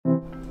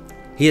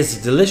Here's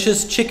a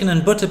delicious chicken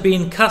and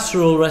butterbean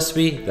casserole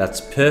recipe that's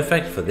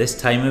perfect for this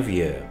time of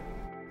year.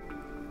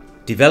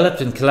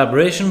 Developed in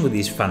collaboration with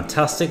these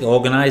fantastic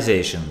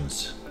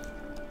organisations.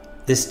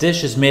 This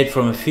dish is made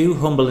from a few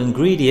humble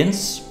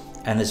ingredients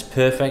and is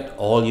perfect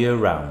all year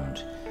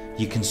round.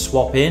 You can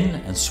swap in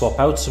and swap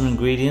out some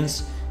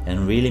ingredients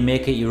and really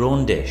make it your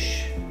own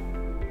dish.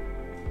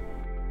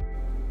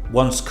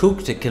 Once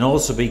cooked, it can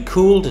also be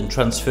cooled and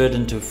transferred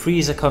into a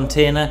freezer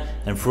container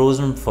and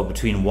frozen for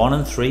between 1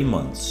 and 3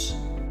 months.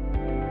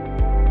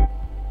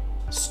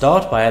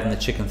 Start by adding the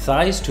chicken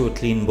thighs to a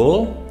clean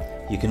bowl.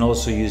 You can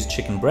also use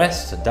chicken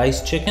breast, a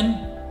diced chicken.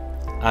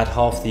 Add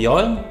half the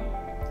oil,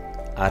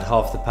 add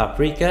half the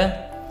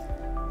paprika,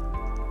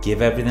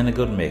 give everything a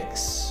good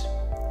mix.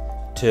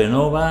 Turn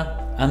over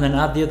and then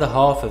add the other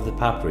half of the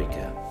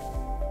paprika.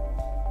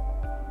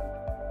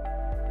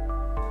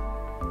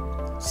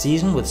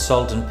 Season with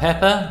salt and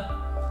pepper,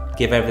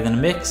 give everything a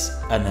mix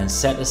and then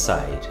set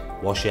aside.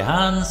 Wash your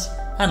hands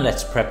and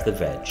let's prep the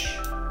veg.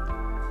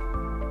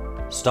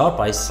 Start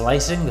by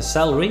slicing the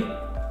celery.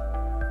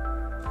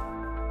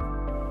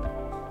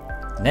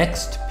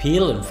 Next,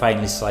 peel and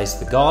finely slice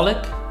the garlic.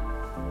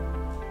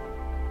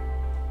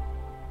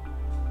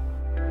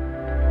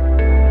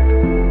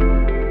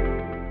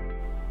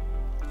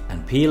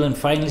 And peel and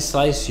finely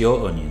slice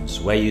your onions.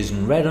 We're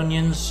using red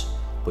onions,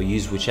 but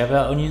use whichever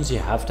onions you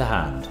have to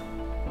hand.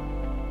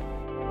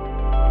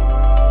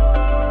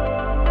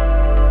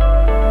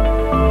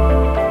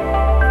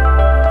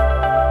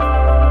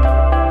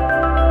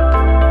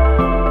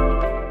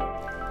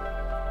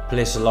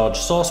 Place a large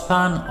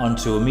saucepan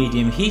onto a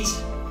medium heat,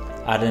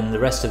 add in the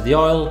rest of the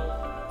oil,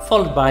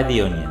 followed by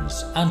the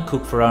onions, and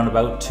cook for around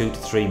about 2 to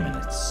 3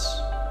 minutes.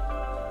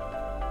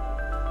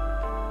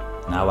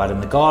 Now add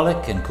in the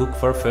garlic and cook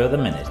for a further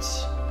minute.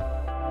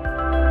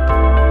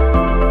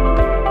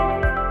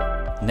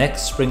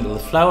 Next, sprinkle the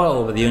flour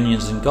over the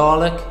onions and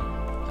garlic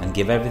and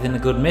give everything a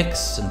good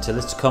mix until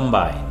it's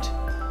combined.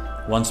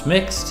 Once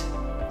mixed,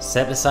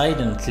 set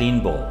aside in a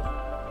clean bowl.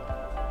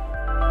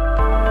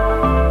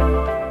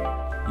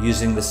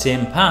 Using the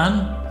same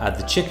pan, add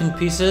the chicken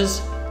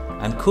pieces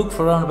and cook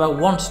for around about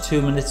 1 to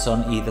 2 minutes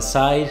on either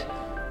side,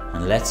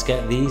 and let's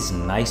get these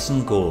nice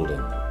and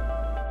golden.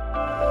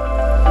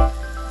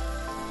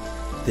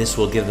 This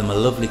will give them a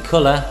lovely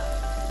colour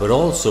but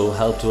also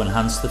help to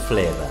enhance the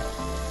flavour.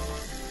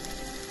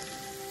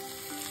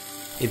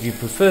 If you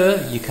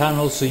prefer, you can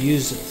also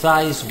use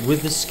thighs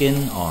with the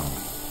skin on.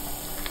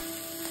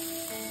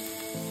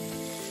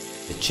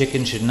 The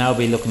chicken should now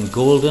be looking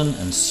golden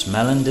and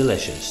smelling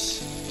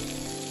delicious.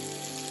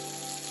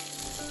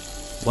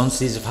 Once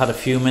these have had a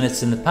few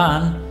minutes in the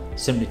pan,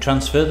 simply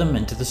transfer them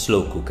into the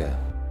slow cooker.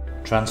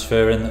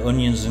 Transfer in the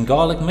onions and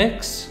garlic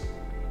mix.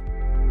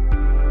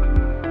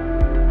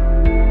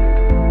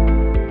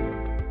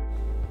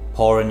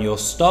 Pour in your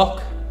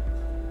stock.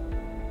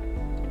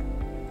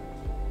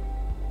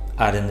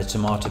 Add in the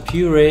tomato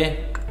puree.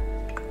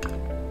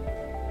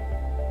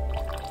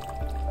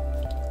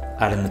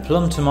 Add in the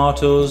plum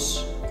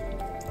tomatoes.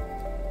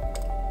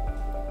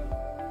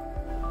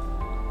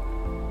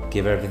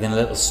 Give everything a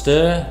little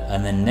stir,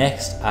 and then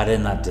next add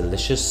in that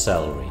delicious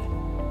celery.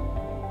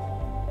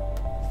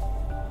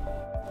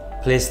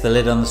 Place the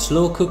lid on the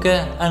slow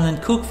cooker and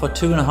then cook for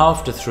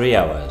 2.5 to 3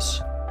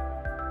 hours.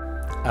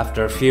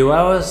 After a few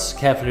hours,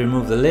 carefully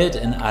remove the lid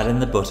and add in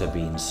the butter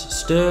beans.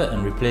 Stir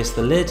and replace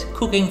the lid,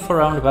 cooking for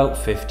around about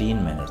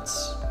 15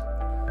 minutes.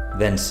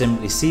 Then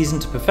simply season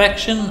to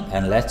perfection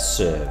and let's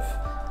serve.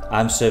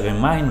 I'm serving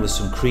mine with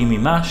some creamy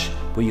mash,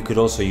 but you could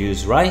also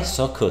use rice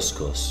or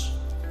couscous.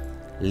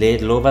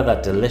 Ladle over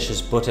that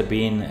delicious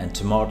butterbean and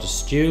tomato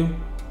stew,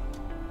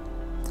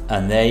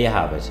 and there you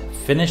have it,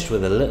 finished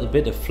with a little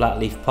bit of flat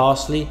leaf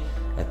parsley,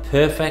 a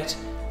perfect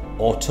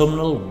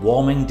autumnal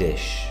warming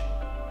dish.